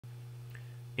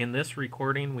In this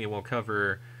recording, we will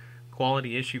cover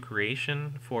quality issue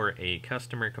creation for a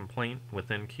customer complaint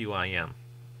within QIM.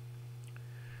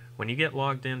 When you get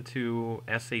logged into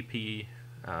SAP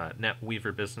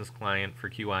NetWeaver Business Client for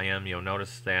QIM, you'll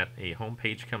notice that a home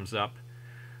page comes up,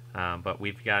 but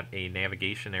we've got a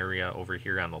navigation area over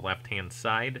here on the left-hand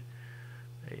side,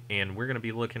 and we're going to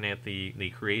be looking at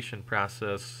the creation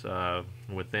process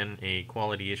within a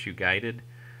quality issue guided.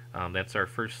 That's our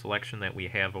first selection that we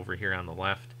have over here on the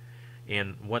left.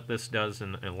 And what this does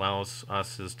and allows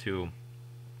us is to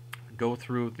go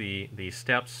through the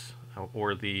steps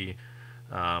or the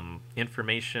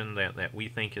information that we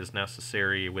think is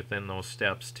necessary within those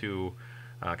steps to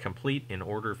complete in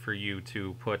order for you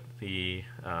to put the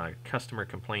customer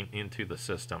complaint into the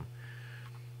system.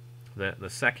 The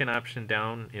second option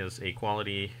down is a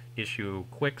quality issue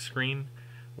quick screen,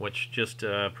 which just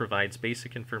provides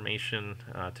basic information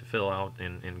to fill out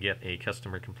and get a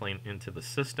customer complaint into the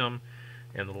system.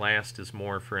 And the last is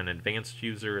more for an advanced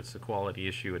user. It's the quality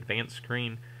issue advanced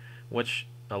screen, which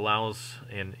allows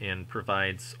and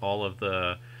provides all of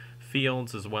the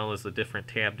fields as well as the different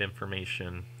tabbed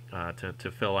information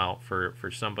to fill out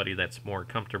for somebody that's more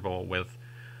comfortable with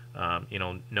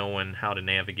knowing how to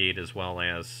navigate, as well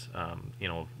as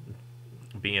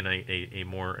being a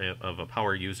more of a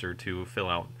power user to fill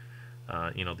out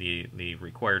the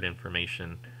required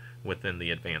information within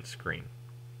the advanced screen.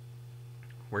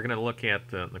 We're going to look at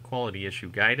the quality issue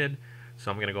guided,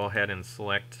 so I'm going to go ahead and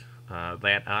select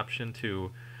that option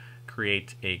to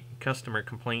create a customer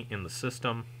complaint in the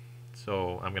system.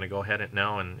 So I'm going to go ahead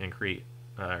now and create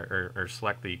or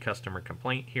select the customer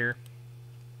complaint here.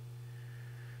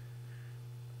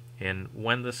 And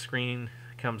when the screen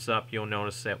comes up, you'll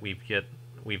notice that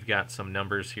we've got some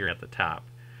numbers here at the top.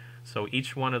 So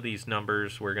each one of these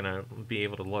numbers we're going to be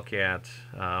able to look at,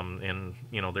 and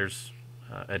there's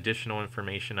additional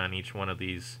information on each one of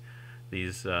these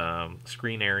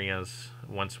screen areas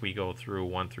once we go through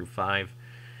 1 through 5,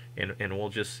 and we'll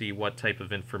just see what type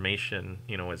of information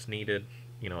is needed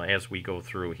as we go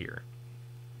through here.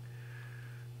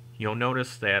 You'll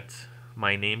notice that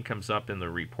my name comes up in the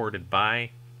reported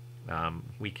by.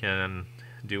 We can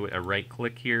do a right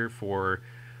click here for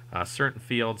certain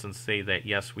fields and say that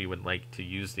yes, we would like to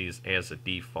use these as a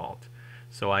default.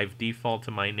 So I've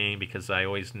defaulted my name because I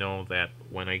always know that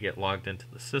when I get logged into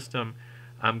the system,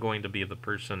 I'm going to be the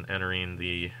person entering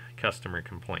the customer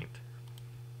complaint.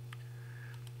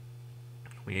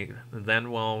 We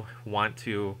then will want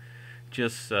to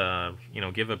just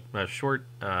give a short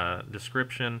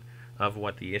description of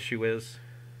what the issue is.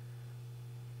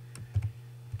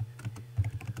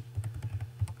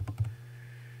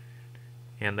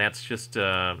 And that's just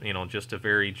just a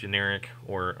very generic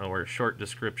or short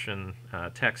description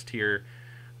text here.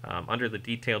 Under the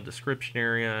detailed description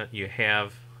area, you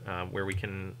have where we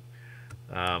can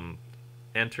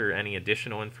enter any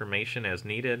additional information as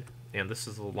needed, and this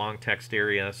is the long text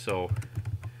area, so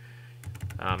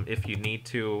if you need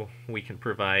to, we can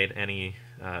provide any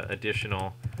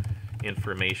additional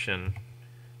information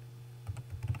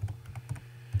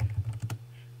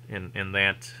in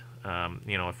that.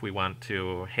 If we want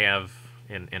to have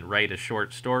and write a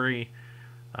short story,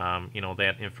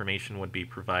 that information would be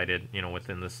provided,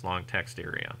 within this long text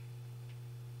area.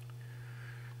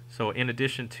 So in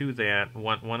addition to that,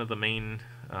 one of the main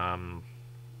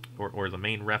or the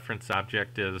main reference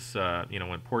object is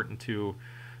important to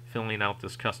filling out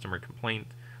this customer complaint.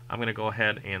 I'm going to go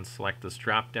ahead and select this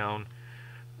drop down,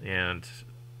 and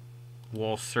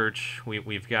we'll search.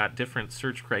 We've got different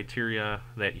search criteria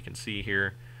that you can see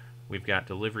here. We've got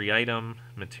delivery item,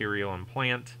 material, and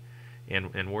plant,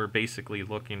 and we're basically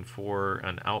looking for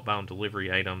an outbound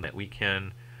delivery item that we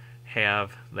can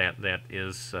have that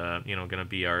is going to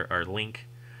be our link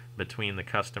between the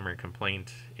customer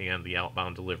complaint and the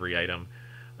outbound delivery item,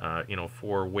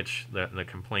 for which the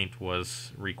complaint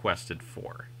was requested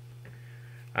for.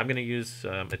 I'm going to use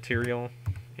material,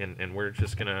 and we're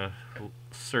just going to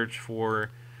search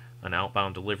for an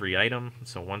outbound delivery item.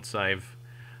 So once I've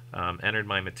entered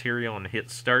my material and hit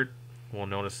start, we'll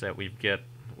notice that we've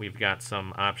got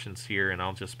some options here, and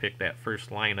I'll just pick that first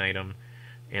line item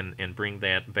and bring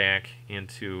that back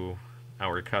into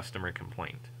our customer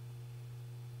complaint.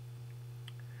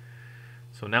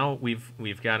 So now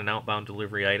we've got an outbound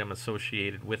delivery item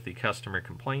associated with the customer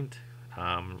complaint.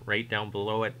 Right down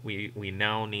below it, we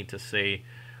now need to say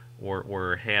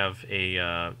or have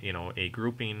a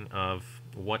grouping of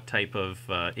what type of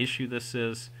issue this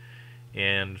is.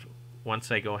 And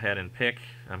once I go ahead and pick,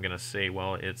 I'm going to say,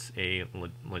 well, it's a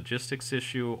logistics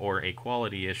issue or a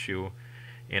quality issue,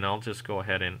 and I'll just go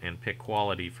ahead and pick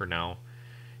quality for now,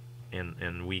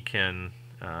 and we can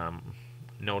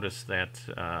notice that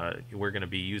we're going to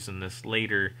be using this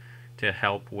later to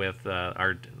help with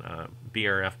our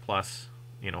BRF Plus,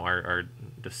 our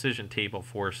decision table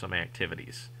for some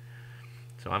activities.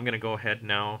 So I'm going to go ahead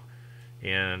now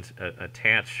and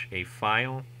attach a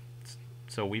file.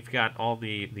 So we've got all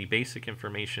the basic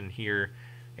information here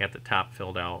at the top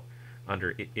filled out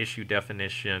under issue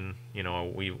definition.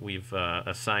 We've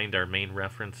assigned our main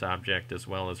reference object as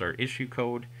well as our issue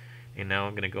code, and now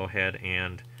I'm going to go ahead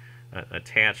and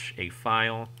attach a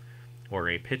file or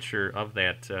a picture of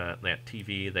that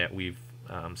TV that we've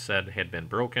said had been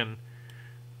broken.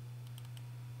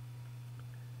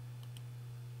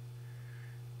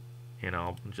 And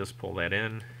I'll just pull that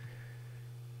in.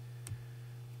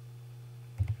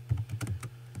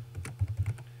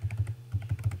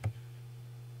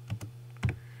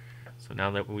 So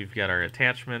now that we've got our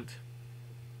attachment,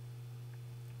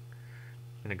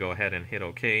 I'm going to go ahead and hit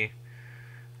OK.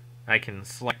 I can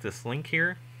select this link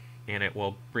here, and it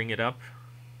will bring it up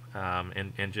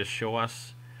and just show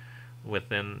us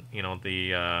within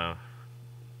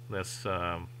this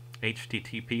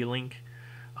HTTP link.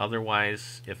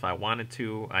 Otherwise, if I wanted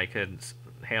to, I could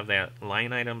have that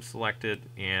line item selected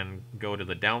and go to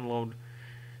the download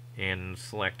and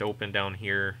select open down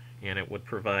here, and it would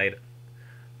provide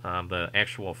the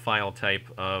actual file type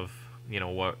of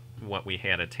what we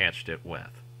had attached it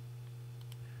with.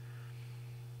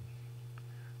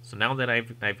 So now that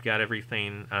I've got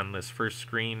everything on this first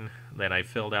screen that I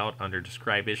filled out under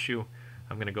describe issue,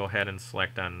 I'm going to go ahead and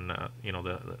select on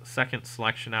the second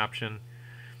selection option,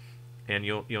 and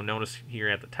you'll notice here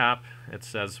at the top it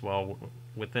says, well,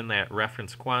 within that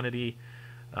reference quantity,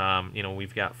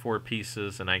 we've got 4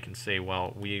 pieces, and I can say,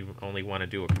 well, we only want to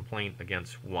do a complaint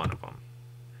against one of them.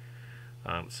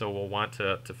 So we'll want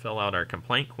to fill out our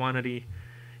complaint quantity,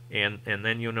 and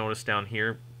then you'll notice down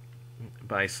here,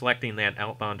 by selecting that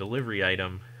outbound delivery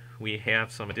item, we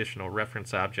have some additional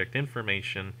reference object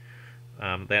information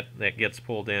that gets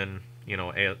pulled in,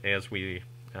 as we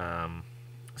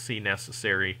see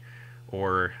necessary,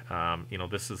 or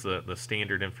this is the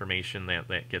standard information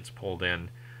that gets pulled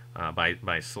in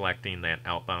by selecting that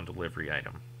outbound delivery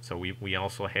item. So we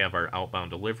also have our outbound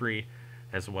delivery,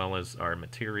 as well as our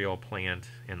material, plant,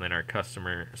 and then our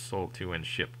customer sold to and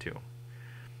shipped to.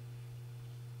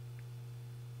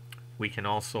 We can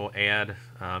also add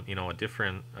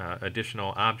different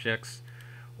additional objects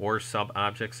or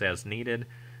sub-objects as needed.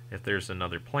 If there's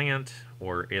another plant,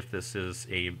 or if this is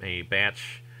a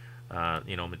batch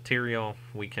material,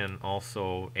 we can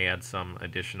also add some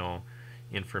additional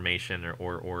information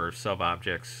or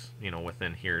sub-objects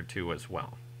within here too as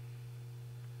well.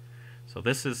 So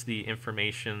this is the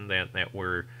information that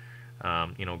we're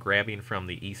grabbing from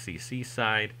the ECC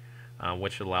side,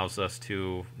 which allows us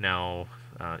to now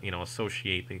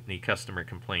associate the customer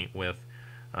complaint with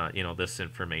this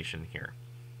information here.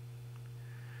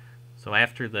 So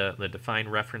after the define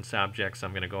reference objects,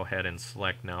 I'm going to go ahead and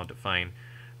select now define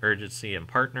urgency and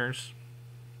partners.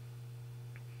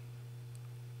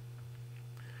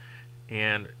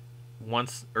 And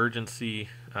once urgency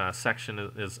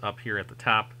section is up here at the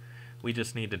top, we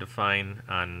just need to define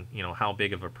on how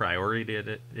big of a priority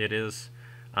it is.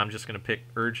 I'm just going to pick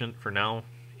urgent for now,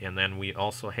 and then we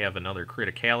also have another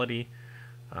criticality.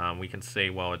 We can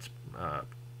say, well, it's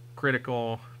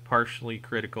critical, partially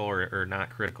critical, or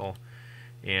not critical,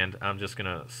 and I'm just going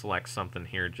to select something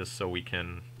here just so we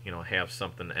can have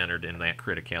something entered in that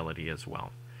criticality as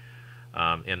well.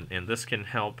 And this can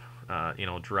help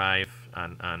drive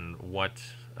on what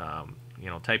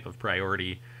type of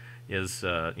priority is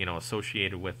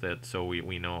associated with it, so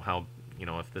we know how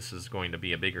if this is going to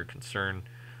be a bigger concern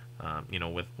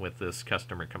with this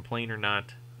customer complaint or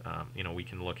not. We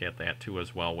can look at that too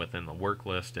as well within the work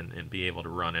list and be able to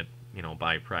run it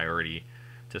by priority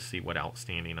to see what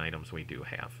outstanding items we do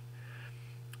have.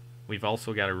 We've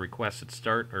also got a requested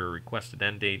start or a requested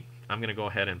end date. I'm going to go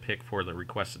ahead and pick for the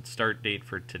requested start date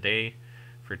for today,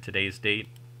 for today's date,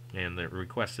 and the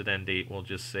requested end date will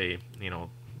just say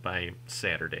by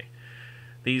Saturday.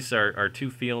 These are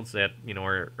 2 fields that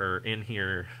are in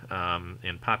here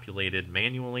and populated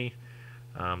manually.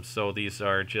 So these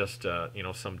are just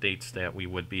some dates that we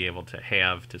would be able to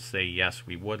have to say yes,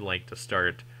 we would like to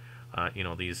start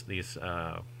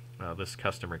this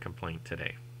customer complaint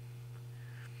today.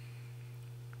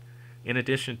 In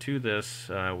addition to this,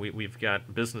 we've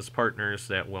got business partners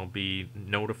that will be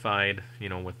notified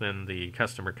within the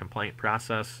customer complaint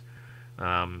process.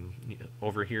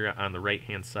 Over here on the right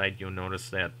hand side, you'll notice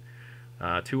that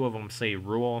 2 of them say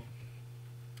rule.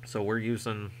 So we're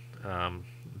using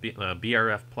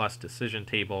BRF Plus decision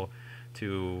table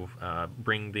to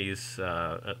bring these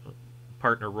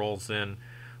partner roles in,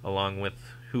 along with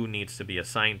who needs to be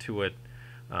assigned to it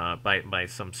by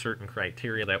some certain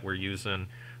criteria that we're using.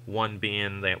 One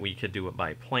being that we could do it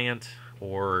by plant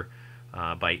or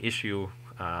by issue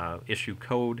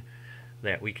code,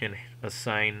 that we can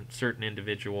assign certain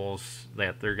individuals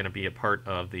that they're going to be a part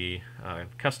of the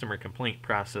customer complaint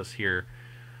process here.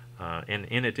 And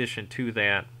in addition to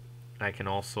that, I can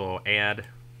also add,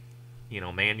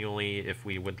 manually, if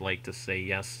we would like to say,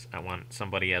 yes, I want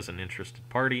somebody as an interested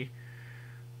party,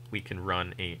 we can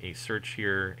run a search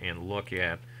here and look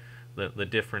at the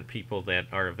different people that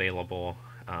are available,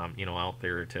 out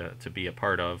there to be a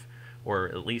part of, or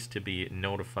at least to be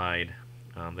notified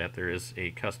that there is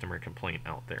a customer complaint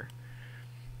out there.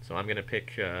 So I'm going to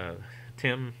pick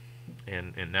Tim,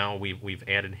 and now we've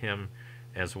added him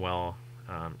as well,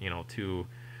 to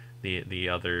the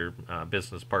other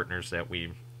business partners that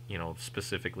we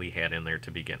specifically had in there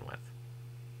to begin with.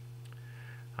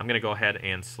 I'm going to go ahead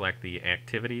and select the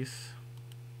activities,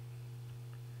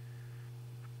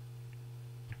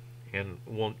 and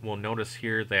we'll notice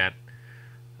here that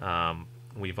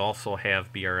we've also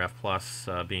have BRF Plus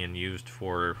being used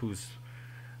for who's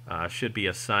should be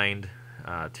assigned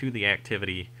to the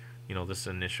activity, this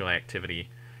initial activity,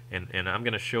 and I'm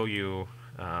going to show you,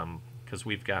 because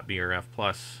we've got BRF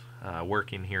Plus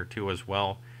working here too as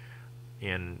well,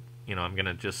 and I'm going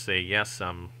to just say yes,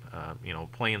 I'm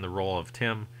playing the role of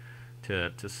Tim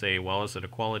to say, well, is it a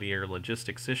quality or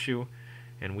logistics issue?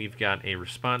 And we've got a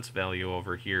response value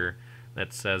over here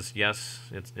that says yes,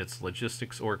 it's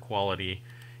logistics or quality.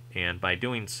 And by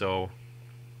doing so,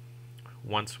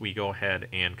 once we go ahead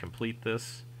and complete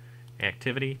this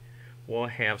activity, we'll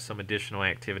have some additional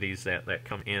activities that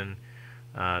come in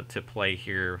to play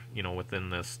here, within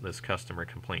this customer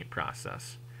complaint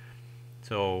process.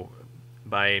 So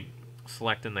by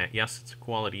selecting that yes, it's a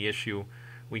quality issue,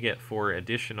 we get 4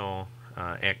 additional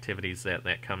activities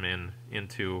that come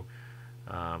into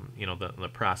the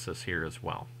process here as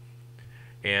well.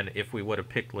 And if we would have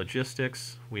picked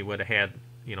logistics, we would have had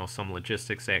some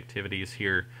logistics activities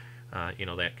here,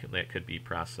 that could be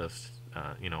processed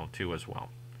too as well.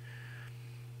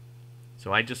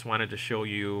 So I just wanted to show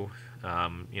you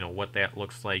what that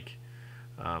looks like,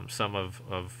 some of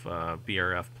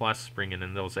BRF Plus, bringing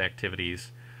in those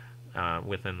activities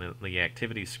within the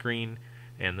activity screen,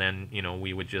 and then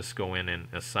we would just go in and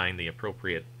assign the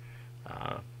appropriate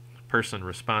person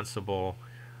responsible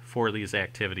for these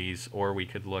activities, or we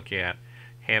could look at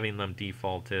having them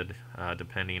defaulted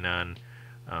depending on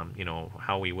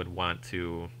how we would want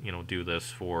to do this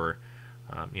for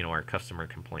our customer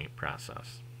complaint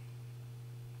process.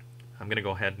 I'm going to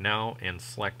go ahead now and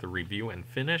select the review and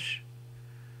finish,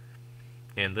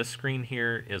 and this screen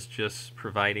here is just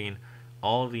providing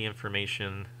all of the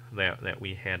information that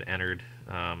we had entered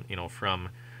from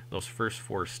those first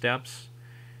 4 steps,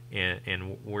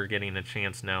 and we're getting a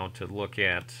chance now to look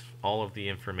at all of the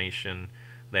information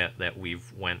that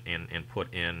we've went and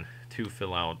put in to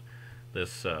fill out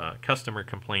this customer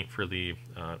complaint for the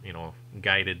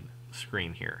guided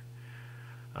screen here.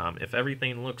 If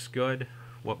everything looks good,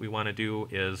 what we want to do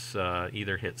is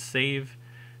either hit save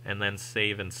and then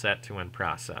save and set to in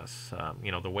process.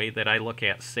 The way that I look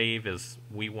at save is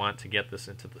we want to get this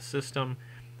into the system,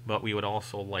 but we would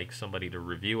also like somebody to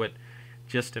review it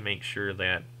just to make sure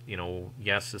that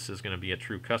yes, this is going to be a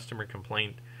true customer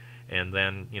complaint, and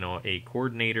then a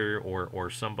coordinator or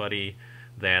somebody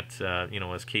that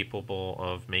is capable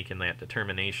of making that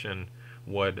determination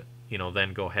would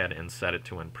then go ahead and set it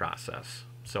to in process.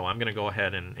 So I'm going to go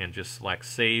ahead and just select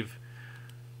save,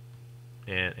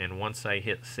 and once I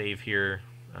hit save here,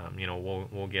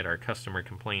 we'll get our customer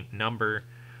complaint number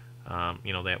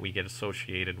that we get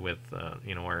associated with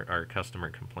our customer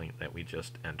complaint that we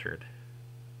just entered.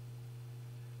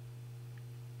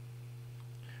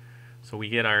 So we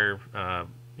get our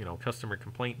customer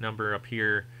complaint number up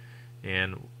here,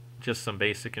 and just some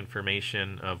basic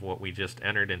information of what we just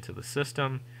entered into the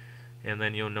system. And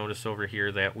then you'll notice over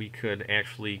here that we could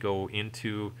actually go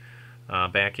into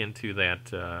back into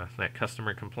that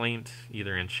customer complaint,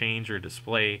 either in change or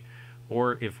display,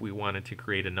 or if we wanted to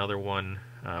create another one,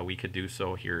 we could do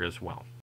so here as well.